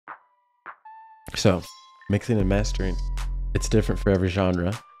So mixing and mastering, it's different for every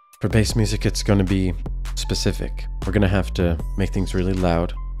genre. For bass music, it's going to be specific. We're going to have to make things really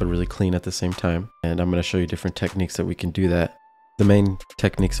loud, but really clean at the same time. And I'm going to show you different techniques that we can do that. The main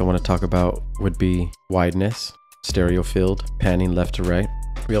techniques I want to talk about would be wideness, stereo field, panning left to right.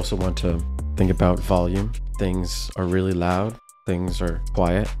 We also want to think about volume. Things are really loud, things are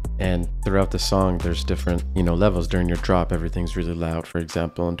quiet, and throughout the song there's different, levels. During your drop, everything's really loud, for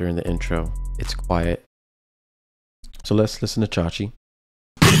example, and during the intro, it's quiet. So let's listen to Chachi.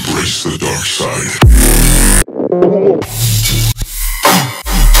 Embrace the dark side.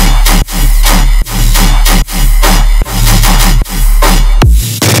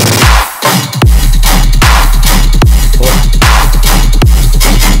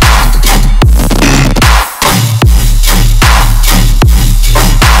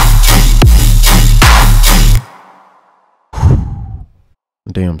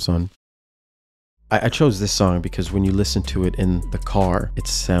 Damn, son. I chose this song because when you listen to it in the car, it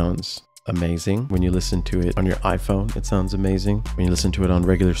sounds amazing. When you listen to it on your iPhone, it sounds amazing. When you listen to it on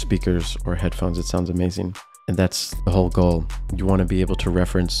regular speakers or headphones, it sounds amazing. And that's the whole goal. You want to be able to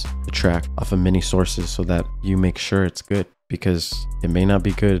reference the track off of many sources so that you make sure it's good, because it may not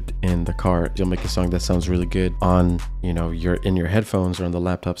be good in the car. You'll make a song that sounds really good on, you're in your headphones or on the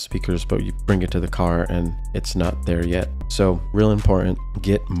laptop speakers, but you bring it to the car and it's not there yet. So real important,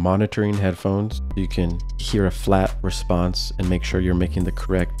 get monitoring headphones. You can hear a flat response and make sure you're making the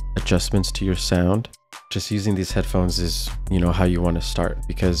correct adjustments to your sound. Just using these headphones is, how you want to start,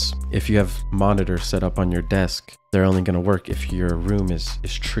 because if you have monitors set up on your desk, they're only going to work if your room is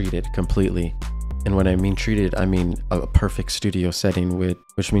treated completely. And when I mean treated, I mean a perfect studio setting,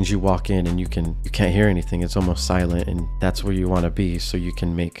 which means you walk in and you can't hear anything. It's almost silent, and that's where you want to be so you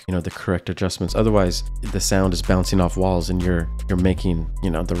can make, the correct adjustments. Otherwise, the sound is bouncing off walls and you're making,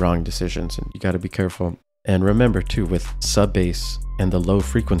 the wrong decisions, and you got to be careful. And remember too, with sub bass and the low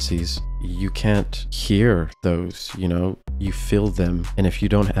frequencies, you can't hear those, you feel them. And if you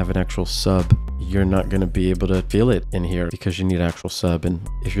don't have an actual sub, you're not going to be able to feel it in here, because you need an actual sub. And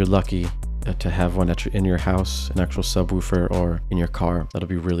if you're lucky to have one in your house, an actual subwoofer, or in your car, that'll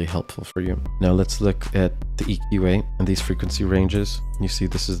be really helpful for you. Now let's look at the EQ8 and these frequency ranges. You see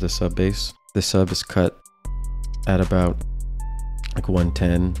this is the sub bass. The sub is cut at about like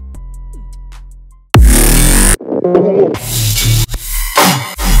 110.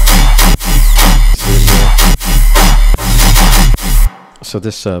 So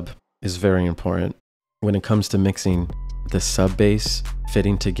this sub is very important. When it comes to mixing, the sub bass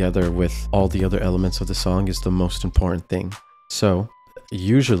fitting together with all the other elements of the song is the most important thing. So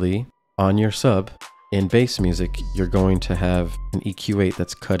usually on your sub in bass music, you're going to have an EQ8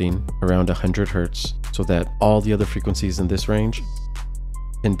 that's cutting around 100 Hertz so that all the other frequencies in this range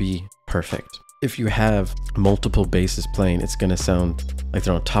can be perfect. If you have multiple basses playing, it's going to sound like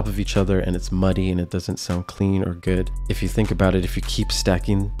they're on top of each other and it's muddy and it doesn't sound clean or good. If you think about it, if you keep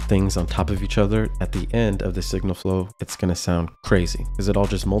stacking things on top of each other, at the end of the signal flow, it's going to sound crazy because it all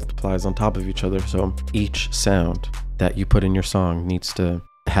just multiplies on top of each other. So each sound that you put in your song needs to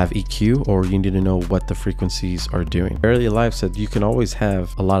have EQ, or you need to know what the frequencies are doing. Barely Alive said you can always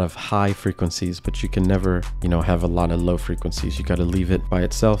have a lot of high frequencies, but you can never, have a lot of low frequencies. You got to leave it by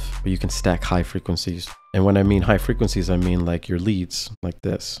itself, but you can stack high frequencies. And when I mean high frequencies, I mean like your leads, like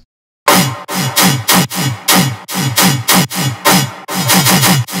this.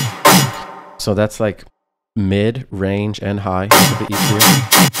 So that's like mid, range, and high. Look at the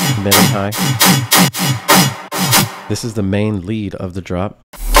EQ, mid and high. This is the main lead of the drop.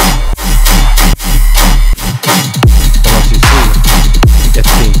 It's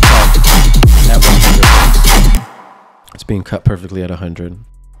being cut at 100. It's being cut perfectly at 100.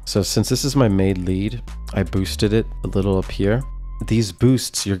 So since this is my main lead, I boosted it a little up here. These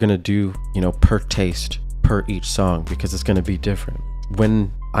boosts you're gonna do, per taste, per each song, because it's gonna be different.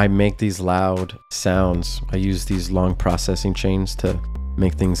 When I make these loud sounds, I use these long processing chains to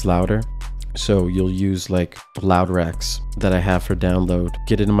make things louder. So you'll use like loud racks that I have for download.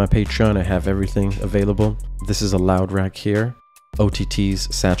 Get it in my Patreon, I have everything available. This is a loud rack here. OTTs,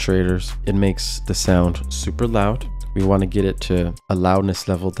 saturators. It makes the sound super loud. We want to get it to a loudness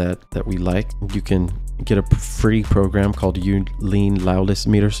level that we like. You can get a free program called Lean Loudness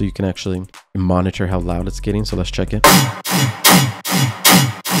Meter, so you can actually monitor how loud it's getting. So let's check it.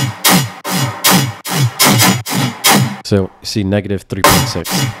 So you see -3.6.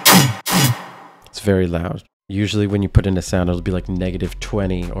 It's very loud. Usually when you put in a sound, it'll be like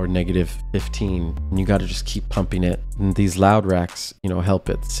 -20 or -15, and you got to just keep pumping it. And these loud racks, you know, help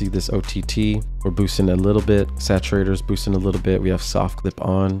it. See this OTT, we're boosting a little bit, saturators boosting a little bit, we have soft clip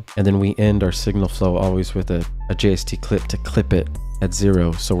on, and then we end our signal flow always with a JST clip to clip it at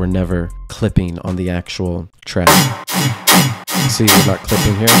 0, so we're never clipping on the actual track. See, we're not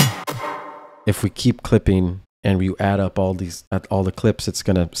clipping here. If we keep clipping and we add up all the clips, it's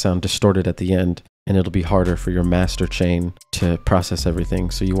gonna sound distorted at the end, and it'll be harder for your master chain to process everything.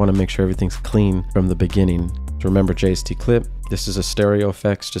 So you want to make sure everything's clean from the beginning. So remember, JST clip, this is a stereo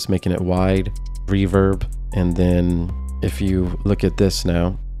effects, just making it wide, reverb. And then if you look at this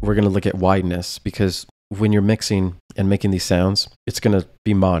now, we're going to look at wideness, because when you're mixing and making these sounds, it's going to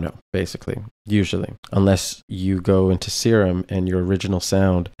be mono, basically, usually, unless you go into Serum and your original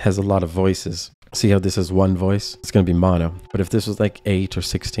sound has a lot of voices. See how this is one voice? It's going to be mono. But if this was like 8 or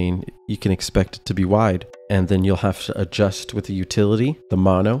 16, you can expect it to be wide. And then you'll have to adjust with the utility, the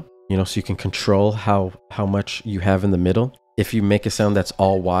mono, you know, so you can control how much you have in the middle. If you make a sound that's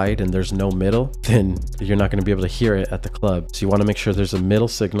all wide and there's no middle, then you're not going to be able to hear it at the club. So you want to make sure there's a middle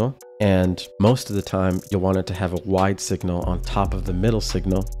signal. And most of the time, you'll want it to have a wide signal on top of the middle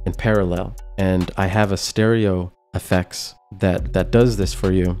signal in parallel. And I have a stereo effects that does this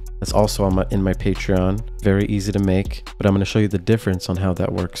for you. That's also on in my Patreon. Very easy to make, but I'm going to show you the difference on how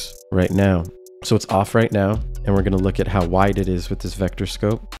that works right now. So it's off right now, and we're going to look at how wide it is with this vector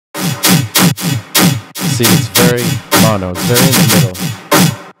scope. See, it's very mono, it's very in the middle.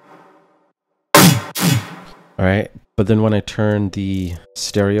 All right, but then when I turn the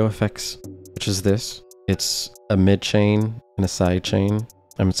stereo effects, which is this, it's a mid chain and a side chain.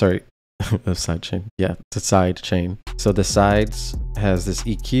 I'm sorry, a side chain. Yeah, it's a side chain. So the sides has this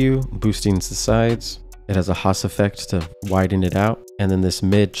EQ boosting the sides. It has a Haas effect to widen it out. And then this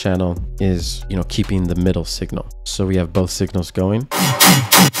mid channel is, you know, keeping the middle signal. So we have both signals going.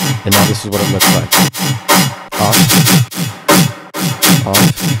 And now this is what it looks like. Off,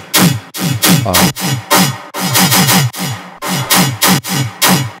 off, off.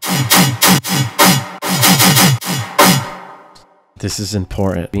 This is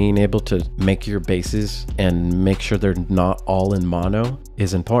important. Being able to make your basses and make sure they're not all in mono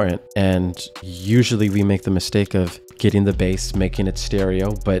is important. And usually we make the mistake of getting the bass, making it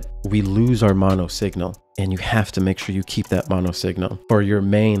stereo, but we lose our mono signal. And you have to make sure you keep that mono signal for your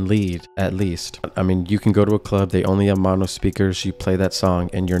main lead, at least. I mean, you can go to a club, they only have mono speakers, you play that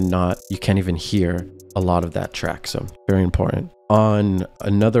song and you can't even hear a lot of that track. So very important. On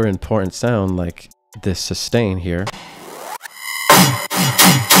another important sound like this sustain here,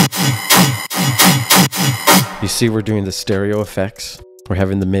 you see we're doing the stereo effects. We're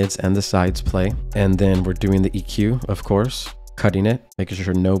having the mids and the sides play. And then we're doing the EQ, of course, cutting it, making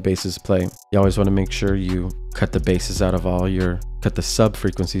sure no basses play. You always want to make sure you cut the basses out of cut the sub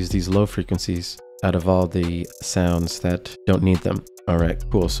frequencies, these low frequencies, out of all the sounds that don't need them. All right,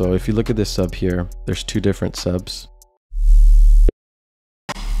 cool. So if you look at this sub here, there's 2 different subs.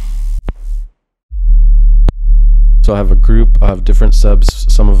 So I have a group of different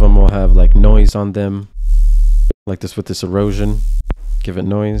subs. Some of them will have like noise on them, like this with this erosion, give it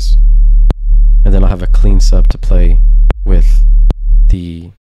noise. And then I'll have a clean sub to play with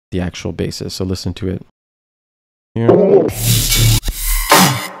the actual basses. So listen to it here.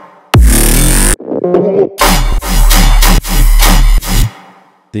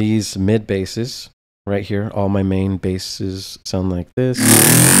 These mid basses right here, all my main basses sound like this.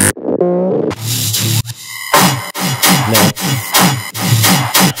 Now,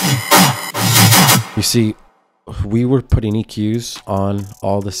 you see, we were putting EQs on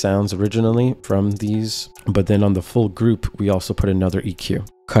all the sounds originally from these, but then on the full group, we also put another EQ,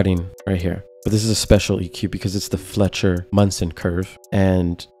 cutting right here. But this is a special EQ because it's the Fletcher Munson curve.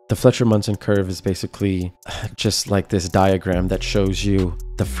 And the Fletcher Munson curve is basically just like this diagram that shows you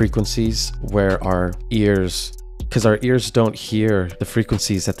the frequencies where our ears, because our ears don't hear the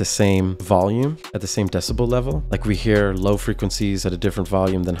frequencies at the same volume, at the same decibel level. Like we hear low frequencies at a different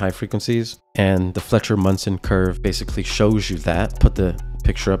volume than high frequencies. And the Fletcher Munson curve basically shows you that. Put the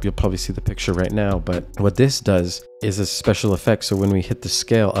picture up, you'll probably see the picture right now. But what this does is a special effect. So when we hit the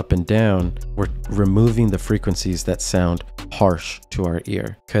scale up and down, we're removing the frequencies that sound harsh to our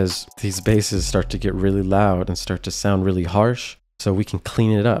ear, because these basses start to get really loud and start to sound really harsh. So we can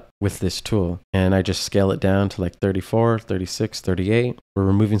clean it up with this tool. And I just scale it down to like 34, 36, 38. We're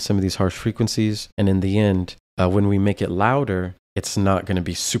removing some of these harsh frequencies. And in the end, when we make it louder, it's not going to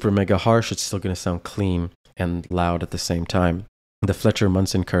be super mega harsh. It's still going to sound clean and loud at the same time. The Fletcher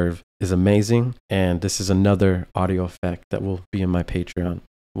Munson curve is amazing. And this is another audio effect that will be in my Patreon.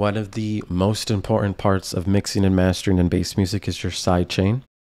 One of the most important parts of mixing and mastering in bass music is your sidechain.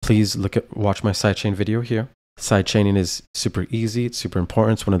 Please watch my sidechain video here. Sidechaining is super easy. It's super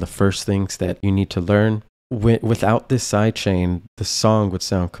important. It's one of the first things that you need to learn. Without this sidechain, the song would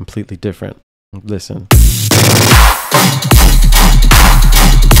sound completely different. Listen.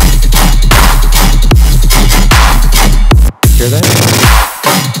 Hear that?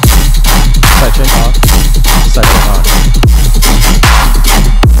 Sidechain off. Sidechain on.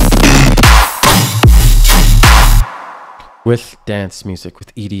 With dance music,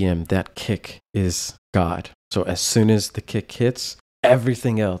 with EDM, that kick is God. So as soon as the kick hits,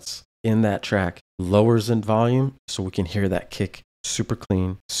 everything else in that track lowers in volume so we can hear that kick super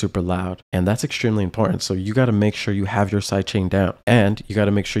clean, super loud. And that's extremely important. So you got to make sure you have your sidechain down, and you got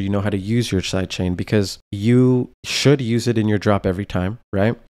to make sure you know how to use your sidechain, because you should use it in your drop every time,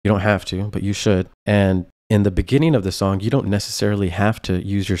 right? You don't have to, but you should. And in the beginning of the song, you don't necessarily have to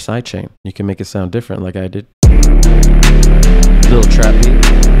use your sidechain. You can make it sound different like I did. Little trap beat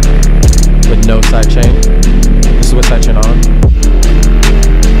with no sidechain. This is with sidechain on.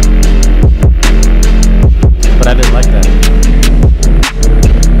 But I didn't like that,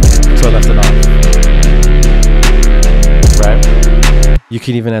 so I left it off. Right? You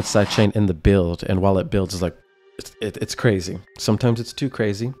can even add sidechain in the build, and while it builds, it's like it's crazy. Sometimes it's too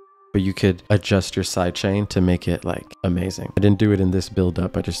crazy, but you could adjust your sidechain to make it like amazing. I didn't do it in this build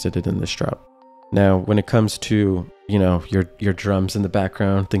up, I just did it in this drop. Now, when it comes to, you know, your drums in the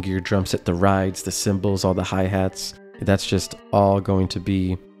background, think of your drum set, the rides, the cymbals, all the hi-hats. That's just all going to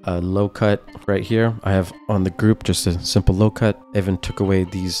be a low cut right here. I have on the group just a simple low cut. I even took away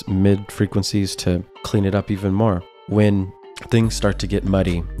these mid frequencies to clean it up even more. When things start to get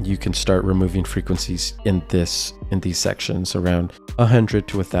muddy, you can start removing frequencies in these sections, around 100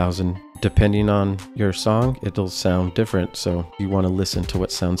 to 1,000. Depending on your song, it'll sound different, so you want to listen to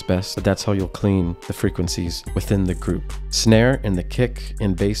what sounds best. But that's how you'll clean the frequencies within the group. Snare and the kick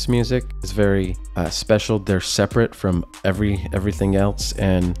in bass music is very special. They're separate from everything else,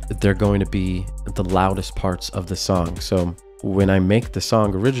 and they're going to be the loudest parts of the song. So when I make the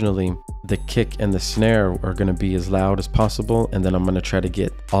song originally, the kick and the snare are going to be as loud as possible, and then I'm going to try to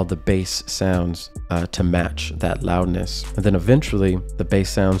get all the bass sounds to match that loudness. And then eventually the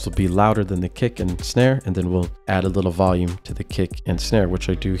bass sounds will be louder than the kick and snare, and then we'll add a little volume to the kick and snare, which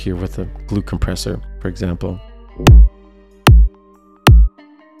I do here with a glue compressor, for example.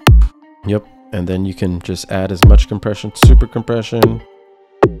 Yep. And then you can just add as much compression, super compression,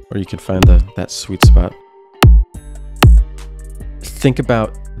 or you can find that sweet spot. Think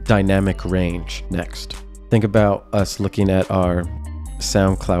about dynamic range next. Think about us looking at our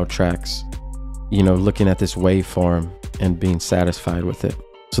SoundCloud tracks, you know, looking at this waveform and being satisfied with it.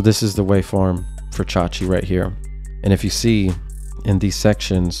 So this is the waveform for Chachi right here. And if you see in these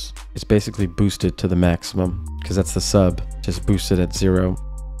sections, it's basically boosted to the maximum because that's the sub, just boosted at 0.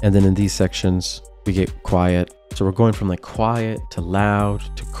 And then in these sections, we get quiet. So we're going from like quiet to loud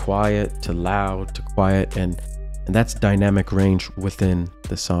to quiet to loud to quiet, and that's dynamic range within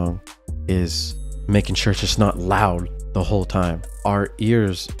the song, is making sure it's just not loud the whole time. Our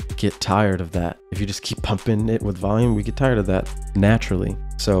ears get tired of that. If you just keep pumping it with volume, we get tired of that naturally.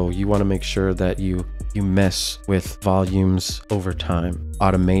 So you want to make sure that you mess with volumes over time,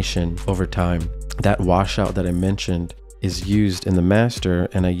 automation over time. That washout that I mentioned is used in the master,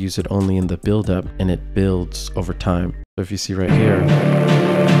 and I use it only in the build up, and it builds over time. So if you see right here,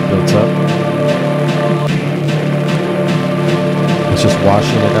 it builds up. It's just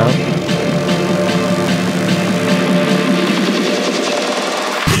washing it out.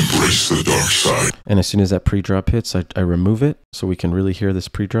 Embrace the dark side. And as soon as that pre-drop hits, I remove it so we can really hear this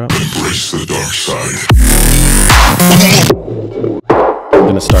pre-drop. Embrace the dark side.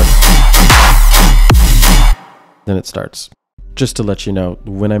 Then it starts. Then it starts. Just to let you know,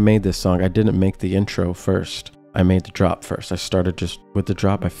 when I made this song, I didn't make the intro first. I made the drop first. I started just with the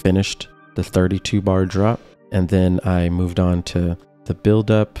drop. I finished the 32 bar drop, and then I moved on to the build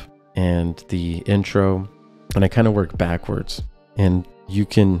up and the intro, and I kind of worked backwards. And you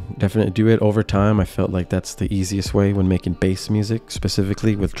can definitely do it over time. I felt like that's the easiest way when making bass music,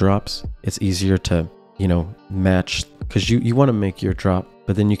 specifically with drops. It's easier to, you know, match, because you want to make your drop,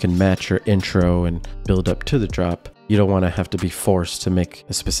 but then you can match your intro and build up to the drop. You don't want to have to be forced to make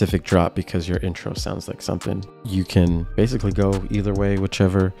a specific drop because your intro sounds like something. You can basically go either way,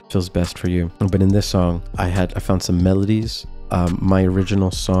 whichever feels best for you. But in this song, I found some melodies. My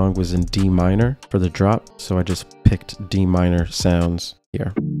original song was in D minor for the drop, so I just picked D minor sounds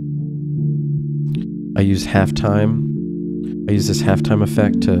here. I use halftime. I use this halftime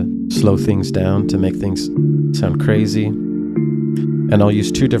effect to slow things down, to make things sound crazy. And I'll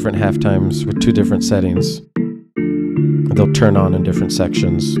use 2 different halftimes with 2 different settings. They'll turn on in different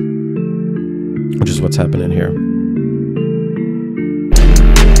sections, which is what's happening here.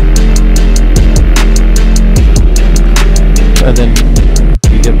 And then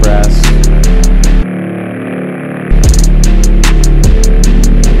you get brass.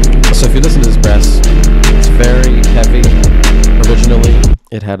 So if you listen to this brass, it's very heavy. Originally,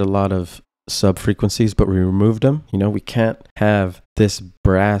 it had a lot of sub frequencies, but we removed them. You know, we can't have this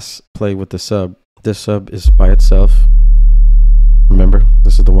brass play with the sub. This sub is by itself. Remember,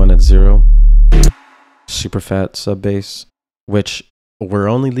 this is the one at 0. Super fat sub bass, which we're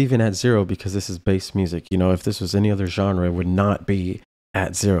only leaving at 0 because this is bass music. You know, if this was any other genre, it would not be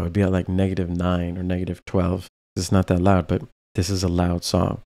at 0. It'd be at like -9 or -12. It's not that loud, but this is a loud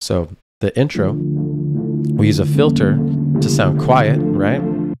song. So the intro, we use a filter to sound quiet, right?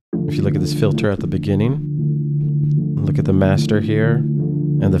 If you look at this filter at the beginning, look at the master here,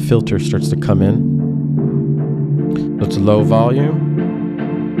 and the filter starts to come in. So it's low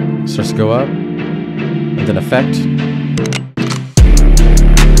volume, starts to go up, and then effect.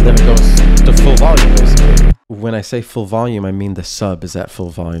 Then it goes to full volume, basically. When I say full volume, I mean the sub is at full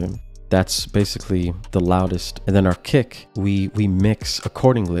volume. That's basically the loudest. And then our kick, we mix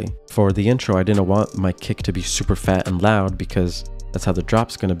accordingly. For the intro, I didn't want my kick to be super fat and loud because that's how the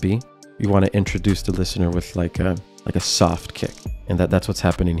drop's gonna be. You want to introduce the listener with like a soft kick. And that's what's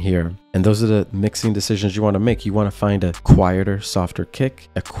happening here. And those are the mixing decisions you want to make. You want to find a quieter, softer kick,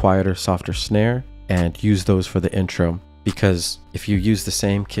 a quieter, softer snare, and use those for the intro. Because if you use the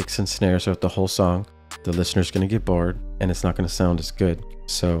same kicks and snares throughout the whole song, the listener's going to get bored and it's not going to sound as good.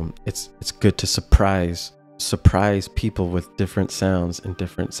 So it's good to surprise people with different sounds in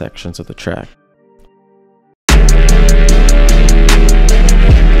different sections of the track.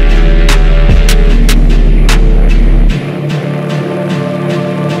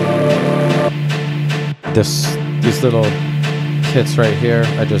 These little hits right here,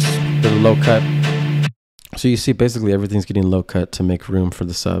 I just did a low cut. So you see basically everything's getting low cut to make room for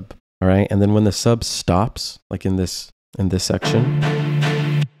the sub. All right. And then when the sub stops, like in this section,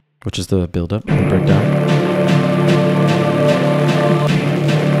 which is the build-up, the breakdown.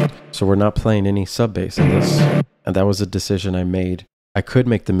 So we're not playing any sub bass in this. And that was a decision I made. I could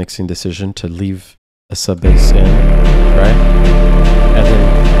make the mixing decision to leave a sub bass in, right? And then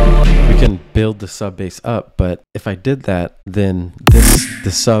we can build the sub bass up. But if I did that, then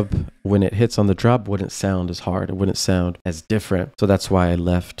the sub, when it hits on the drop, wouldn't sound as hard. It wouldn't sound as different. So that's why I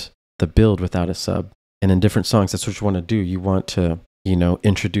left the build without a sub. And in different songs, that's what you want to do. You want to, you know,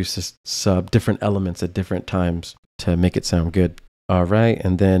 introduce this sub, different elements at different times to make it sound good. All right.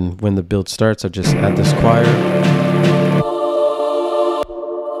 And then when the build starts, I just add this choir.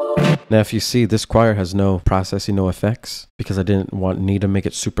 Now, if you see, this choir has no processing, no effects, because I didn't need to make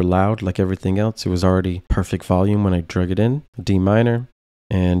it super loud like everything else. It was already perfect volume when I drug it in, D minor,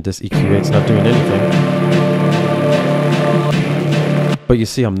 and this EQ8's not doing anything. But you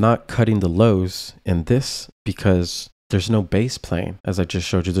see, I'm not cutting the lows in this because there's no bass playing, as I just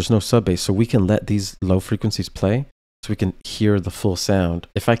showed you. There's no sub bass, so we can let these low frequencies play so we can hear the full sound.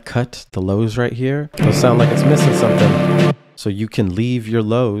 If I cut the lows right here, it'll sound like it's missing something. So you can leave your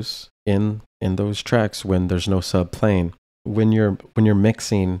lows in those tracks when there's no sub playing. When you're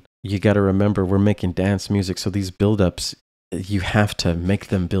mixing, you got to remember we're making dance music, so these build-ups, you have to make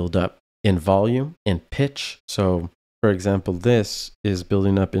them build up in volume, in pitch. So for example, this is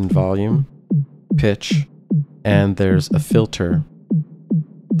building up in volume, pitch, and there's a filter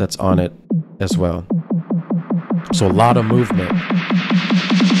that's on it as well. So a lot of movement.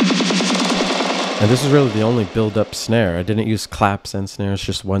 And this is really the only build-up snare. I didn't use claps and snares,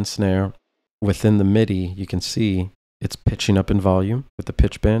 just one snare. Within the MIDI, you can see it's pitching up in volume with the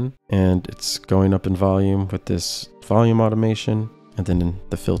pitch bend, and it's going up in volume with this volume automation, and then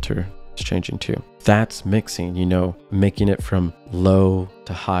the filter is changing too. That's mixing, you know, making it from low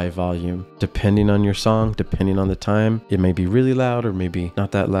to high volume. Depending on your song, depending on the time, it may be really loud or maybe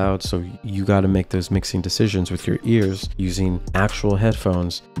not that loud. So you got to make those mixing decisions with your ears using actual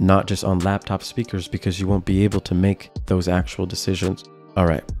headphones, not just on laptop speakers, because you won't be able to make those actual decisions. All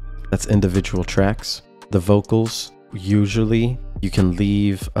right, that's individual tracks. The vocals, usually you can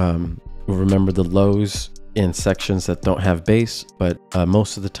leave, remember the lows in sections that don't have bass, but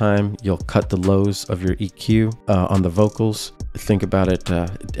most of the time you'll cut the lows of your EQ on the vocals. Think about it,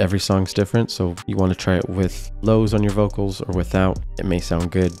 every song's different, so you want to try it with lows on your vocals or without. It may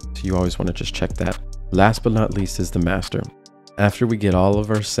sound good, so you always want to just check that. Last but not least is the master. After we get all of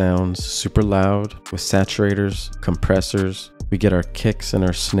our sounds super loud with saturators, compressors, we get our kicks and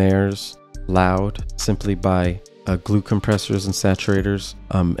our snares loud simply by glue compressors and saturators.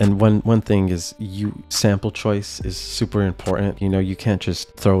 And one thing is, sample choice is super important. You know, you can't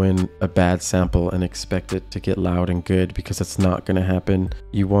just throw in a bad sample and expect it to get loud and good, because that's not going to happen.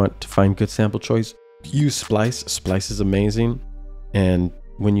 You want to find good sample choice. Use Splice. Splice is amazing. And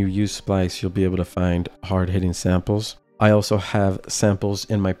when you use Splice, you'll be able to find hard-hitting samples. I also have samples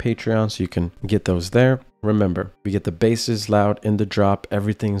in my Patreon, so you can get those there. Remember, we get the basses loud in the drop.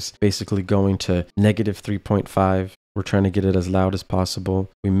 Everything's basically going to -3.5. We're trying to get it as loud as possible.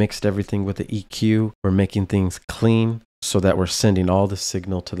 We mixed everything with the EQ. We're making things clean so that we're sending all the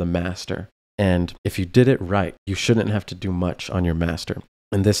signal to the master. And if you did it right, you shouldn't have to do much on your master.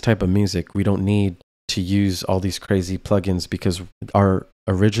 In this type of music, we don't need to use all these crazy plugins because our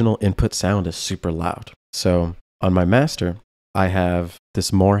original input sound is super loud. So on my master, I have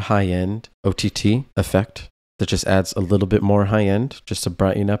this more high-end OTT effect that just adds a little bit more high-end just to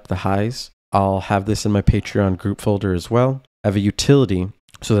brighten up the highs. I'll have this in my Patreon group folder as well. I have a utility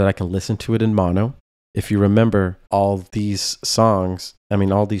so that I can listen to it in mono. If you remember, all these songs,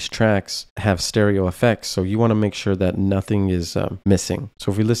 all these tracks have stereo effects, so you want to make sure that nothing is missing.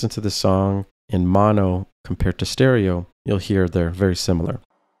 So if we listen to the song in mono compared to stereo, you'll hear they're very similar.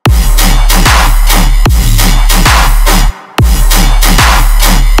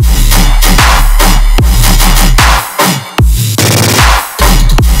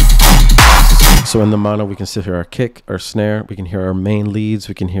 So in the mono, we can still hear our kick, our snare, we can hear our main leads,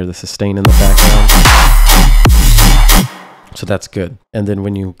 we can hear the sustain in the background. So that's good. And then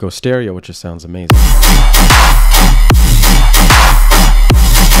when you go stereo, it just sounds amazing.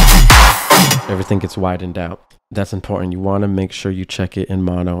 Everything gets widened out. That's important. You want to make sure you check it in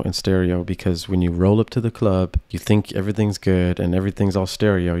mono and stereo, because when you roll up to the club, you think everything's good and everything's all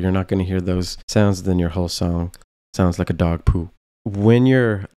stereo. You're not going to hear those sounds, then your whole song sounds like a dog poo. When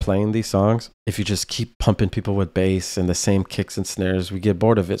you're playing these songs, if you just keep pumping people with bass and the same kicks and snares, we get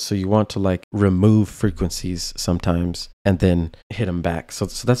bored of it. So you want to remove frequencies sometimes and then hit them back. So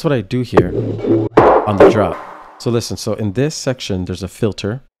that's what I do here on the drop. So listen, so in this section, there's a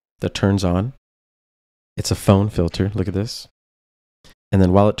filter that turns on. It's a phone filter. Look at this. And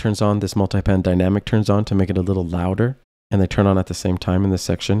then while it turns on, this multi-pan dynamic turns on to make it a little louder. And they turn on at the same time in this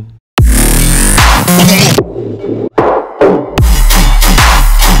section.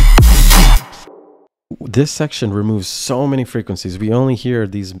 This section removes so many frequencies. We only hear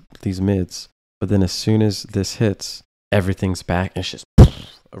these mids, but then as soon as this hits, everything's back. And it's just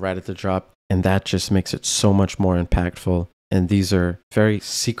right at the drop. And that just makes it so much more impactful. And these are very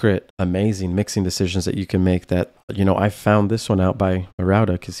secret, amazing mixing decisions that you can make that, I found this one out by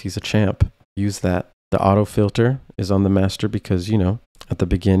Marauda because he's a champ. Use that. The auto filter is on the master because, at the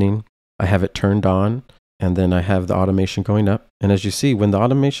beginning, I have it turned on. And then I have the automation going up. And as you see, when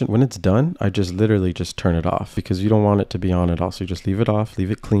it's done, I just literally just turn it off because you don't want it to be on at all. So you just leave it off, leave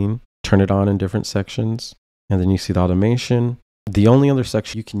it clean, turn it on in different sections. And then you see the automation. The only other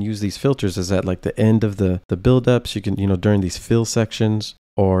section you can use these filters is at the end of the build-ups. You can, during these fill sections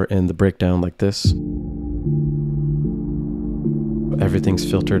or in the breakdown like this. Everything's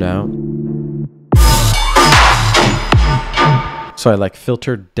filtered out. So I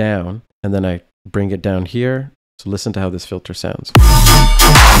filtered down and then I bring it down here. So listen to how this filter sounds.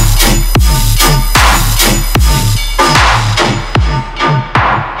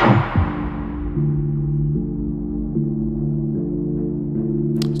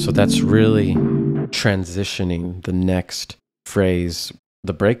 So that's really transitioning the next phrase,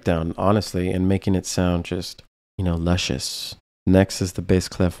 the breakdown, honestly, and making it sound just, luscious. Next is the bass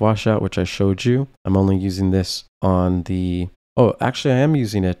clef washout, which I showed you. I'm only using this on the... Oh, actually, I am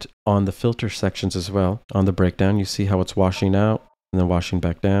using it on the filter sections as well. On the breakdown, you see how it's washing out and then washing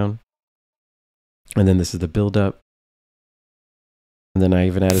back down. And then this is the build-up. And then I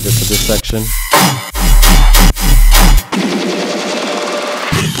even added it to this section.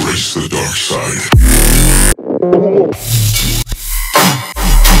 Embrace the dark side.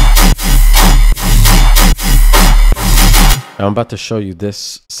 I'm about to show you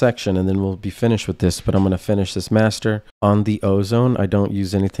this section and then we'll be finished with this, but I'm going to finish this master. On the ozone, I don't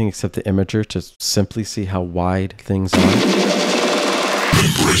use anything except the imager to simply see how wide things are.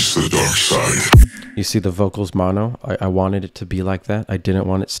 Embrace the dark side. You see the vocals mono? I wanted it to be like that. I didn't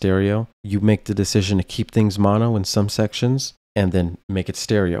want it stereo. You make the decision to keep things mono in some sections and then make it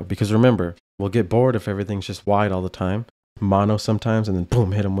stereo. Because remember, we'll get bored if everything's just wide all the time. Mono sometimes and then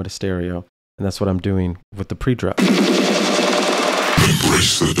boom, hit them with a stereo. And that's what I'm doing with the pre-drop.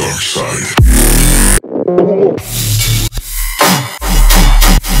 Embrace the dark side.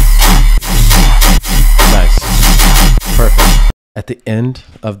 Nice. Perfect. At the end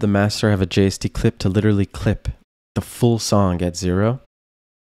of the master, I have a JST clip to literally clip the full song at 0.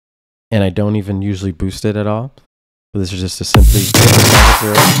 And I don't even usually boost it at all. So this is just to simply put the song at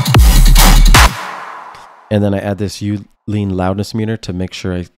 0. And then I add this lean loudness meter to make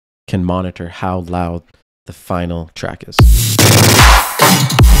sure I can monitor how loud the final track is.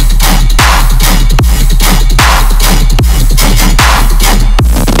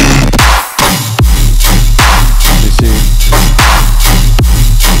 You see,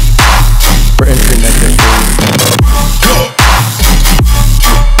 we're entering negative 3.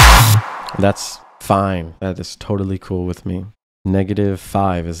 That's fine. That is totally cool with me.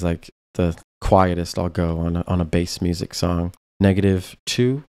 -5 is like the quietest I'll go on a bass music song.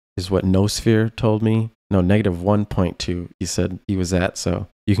 -2 is what Nosphere told me. No, -1.2 he said he was at. So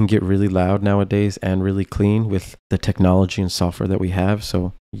you can get really loud nowadays and really clean with the technology and software that we have.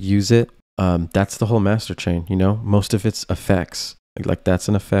 So use it. That's the whole master chain, you know? Most of it's effects. Like that's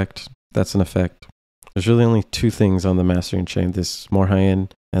an effect. That's an effect. There's really only 2 things on the mastering chain. This more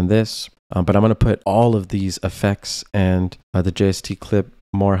high-end and this. But I'm going to put all of these effects and the JST clip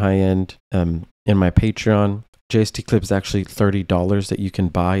more high-end in my Patreon. JST clip is actually $30 that you can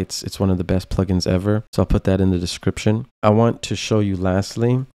buy. It's one of the best plugins ever. So I'll put that in the description. I want to show you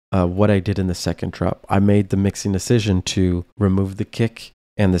lastly what I did in the second drop. I made the mixing decision to remove the kick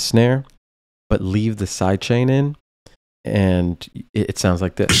and the snare, but leave the sidechain in. And it sounds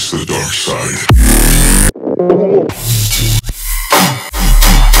like this. It's the dark side.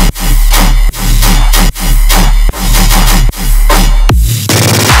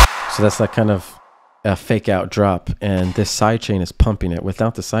 So that's like kind of a fake out drop, and this sidechain is pumping it.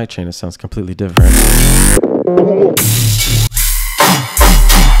 Without the sidechain, it sounds completely different.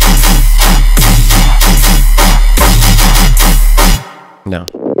 No.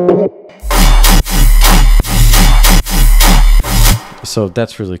 So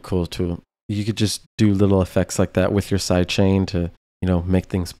that's really cool too. You could just do little effects like that with your sidechain to, you know, make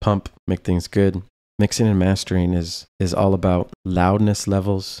things pump, make things good. Mixing and mastering is all about loudness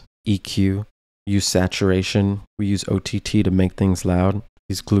levels, EQ, use saturation. We use OTT to make things loud.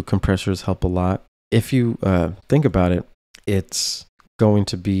 These glue compressors help a lot. If you think about it, it's going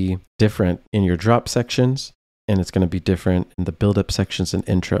to be different in your drop sections, and it's going to be different in the build-up sections and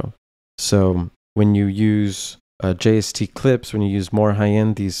intro. So when you use JST clips, when you use more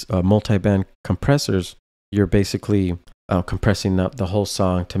high-end, these multi-band compressors, you're basically compressing up the whole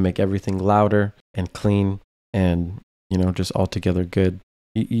song to make everything louder and clean and, you know, just altogether good.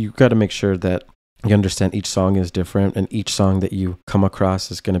 You got to make sure that you understand each song is different, and each song that you come across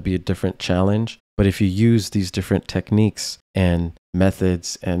is going to be a different challenge. But if you use these different techniques and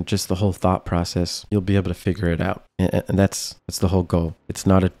methods and just the whole thought process, you'll be able to figure it out. And that's the whole goal. It's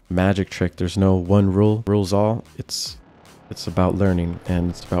not a magic trick. There's no one rule, rules all. It's about learning, and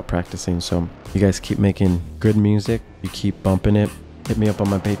it's about practicing. So you guys keep making good music. You keep bumping it. Hit me up on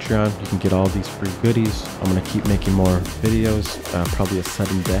my Patreon. You can get all these free goodies. I'm going to keep making more videos. Probably a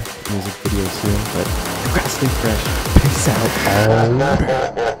sudden death music video soon. But you guys stay fresh. Peace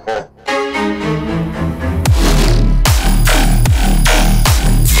out.